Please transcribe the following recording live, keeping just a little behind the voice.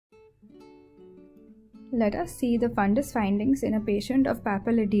Let us see the fundus findings in a patient of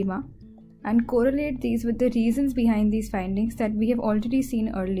papilledema and correlate these with the reasons behind these findings that we have already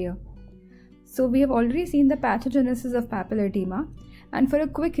seen earlier. So we have already seen the pathogenesis of papilledema, and for a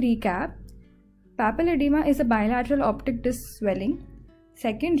quick recap, papilledema is a bilateral optic disc swelling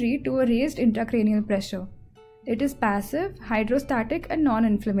secondary to a raised intracranial pressure. It is passive, hydrostatic and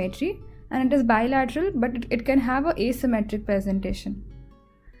non-inflammatory, and it is bilateral, but it can have an asymmetric presentation.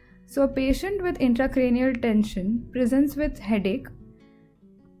 So a patient with intracranial tension presents with headache,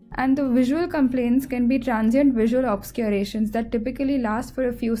 and the visual complaints can be transient visual obscurations that typically last for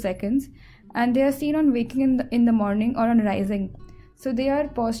a few seconds, and they are seen on waking in the morning or on rising. So they are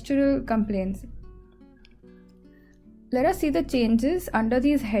postural complaints. Let us see the changes under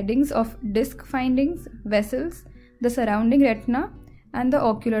these headings of disc findings, vessels, the surrounding retina, and the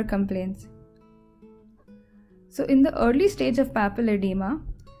ocular complaints. So in the early stage of papilledema,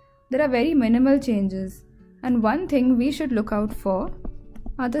 there are very minimal changes, and one thing we should look out for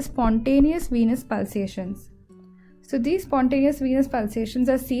are the spontaneous venous pulsations. So these spontaneous venous pulsations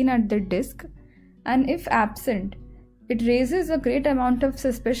are seen at the disc, and if absent, it raises a great amount of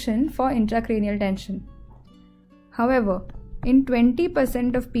suspicion for intracranial tension. However, in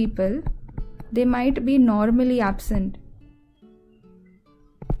 20% of people, they might be normally absent.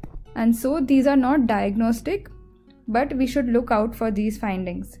 And so these are not diagnostic, but we should look out for these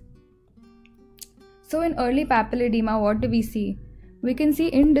findings. So in early papilledema, what do we see? We can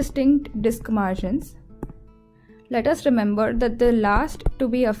see indistinct disc margins. Let us remember that the last to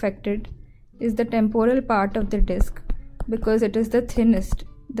be affected is the temporal part of the disc, because it is the thinnest.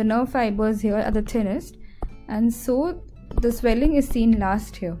 The nerve fibers here are the thinnest, and so the swelling is seen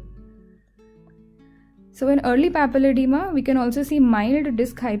last here. So in early papilledema, we can also see mild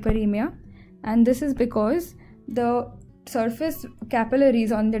disc hyperemia, and this is because the surface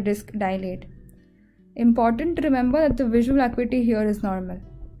capillaries on the disc dilate. Important to remember that the visual acuity here is normal,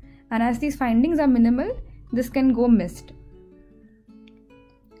 and as these findings are minimal, this can go missed.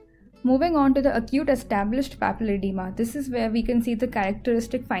 Moving on to the acute established papilledema, this is where we can see the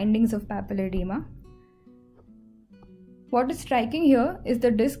characteristic findings of papilledema. What is striking here is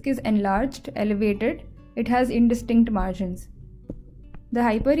the disc is enlarged, elevated, it has indistinct margins. The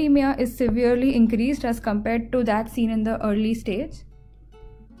hyperemia is severely increased as compared to that seen in the early stage.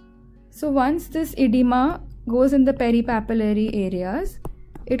 So once this edema goes in the peripapillary areas,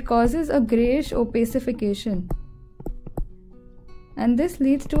 it causes a greyish opacification, and this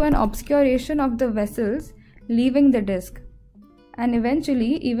leads to an obscuration of the vessels leaving the disc, and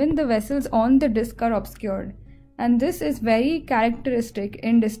eventually even the vessels on the disc are obscured, and this is very characteristic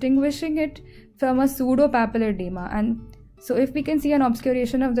in distinguishing it from a pseudo-papilledema. And so if we can see an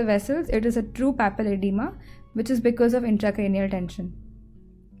obscuration of the vessels, it is a true papilledema, which is because of intracranial tension.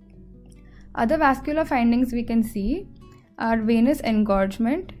 Other vascular findings we can see are venous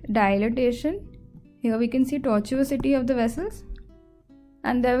engorgement, dilatation. Here we can see tortuosity of the vessels,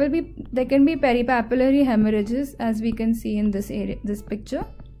 and there can be peripapillary hemorrhages, as we can see in this picture,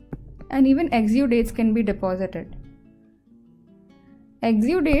 and even exudates can be deposited.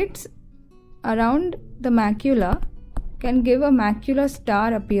 Exudates around the macula can give a macular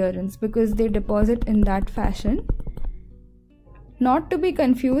star appearance because they deposit in that fashion. Not to be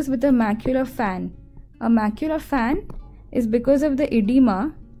confused with a macular fan. A macular fan is because of the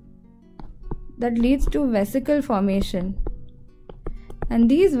edema that leads to vesicle formation, and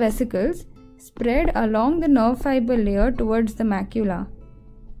these vesicles spread along the nerve fiber layer towards the macula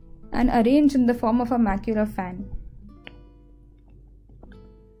and arrange in the form of a macular fan.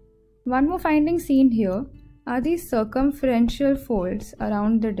 One more finding seen here are these circumferential folds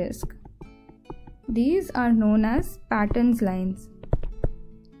around the disc. These are known as Patton's lines.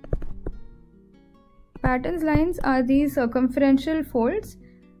 Patton's lines are these circumferential folds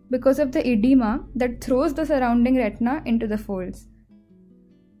because of the edema that throws the surrounding retina into the folds.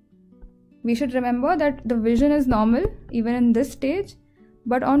 We should remember that the vision is normal even in this stage,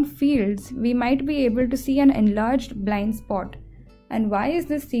 but on fields we might be able to see an enlarged blind spot. And why is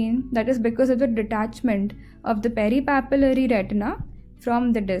this seen? That is because of the detachment of the peripapillary retina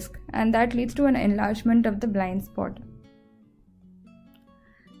from the disc, and that leads to an enlargement of the blind spot.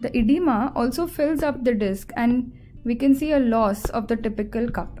 The edema also fills up the disc, and we can see a loss of the typical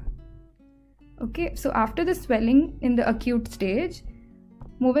cup. Okay, so after the swelling in the acute stage,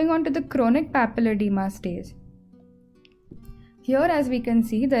 moving on to the chronic papilledema stage. Here, as we can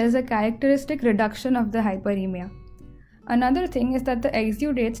see, there is a characteristic reduction of the hyperemia. Another thing is that the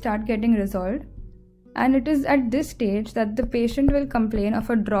exudates start getting resolved, and it is at this stage that the patient will complain of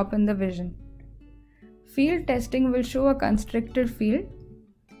a drop in the vision. Field testing will show a constricted field,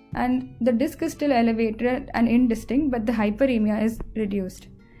 and the disc is still elevated and indistinct, but the hyperemia is reduced,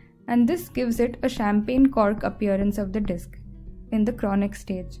 and this gives it a champagne cork appearance of the disc in the chronic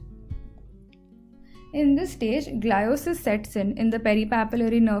stage. In this stage, gliosis sets in the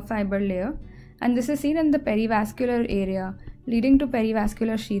peripapillary nerve fiber layer, and this is seen in the perivascular area, leading to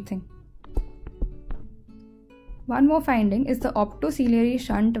perivascular sheathing. One more finding is the optociliary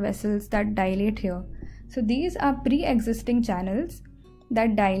shunt vessels that dilate here. So these are pre-existing channels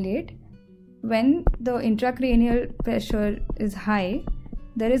that dilate when the intracranial pressure is high.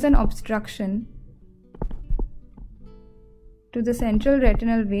 There is an obstruction to the central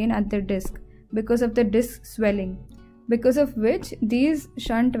retinal vein at the disc because of the disc swelling, because of which these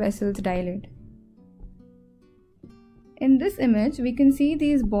shunt vessels dilate. In this image, we can see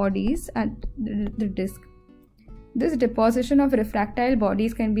these bodies at the disc. This deposition of refractile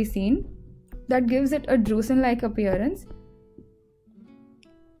bodies can be seen that gives it a drusen-like appearance.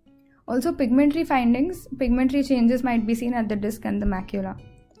 Also, pigmentary changes might be seen at the disc and the macula.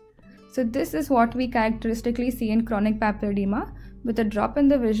 So this is what we characteristically see in chronic papilledema with a drop in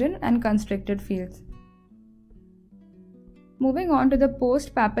the vision and constricted fields. Moving on to the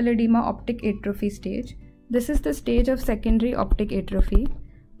post-papilledema optic atrophy stage. This is the stage of secondary optic atrophy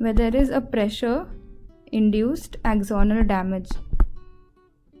where there is a pressure-induced axonal damage.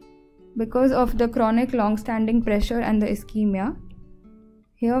 Because of the chronic long-standing pressure and the ischemia,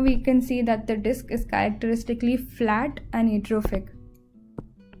 here we can see that the disc is characteristically flat and atrophic.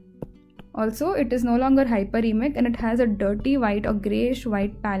 Also, it is no longer hyperemic and it has a dirty white or greyish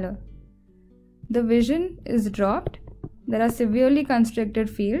white pallor. The vision is dropped, there are severely constricted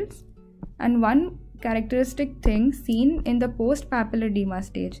fields, and one characteristic thing seen in the post-papilledema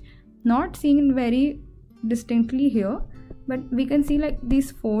stage, not seen very distinctly here, but we can see like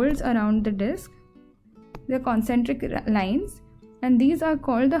these folds around the disc. They're concentric lines, and these are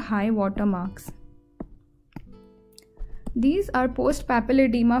called the high water marks. These are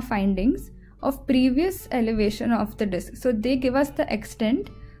post-papilledema findings of previous elevation of the disc. So they give us the extent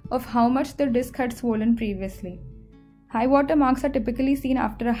of how much the disc had swollen previously. High water marks are typically seen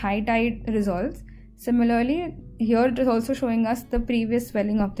after a high tide resolves. Similarly, here it is also showing us the previous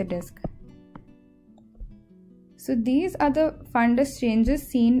swelling of the disc. So these are the fundus changes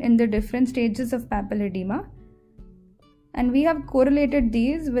seen in the different stages of papilledema, and we have correlated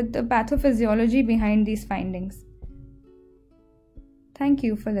these with the pathophysiology behind these findings. Thank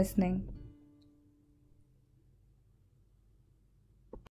you for listening.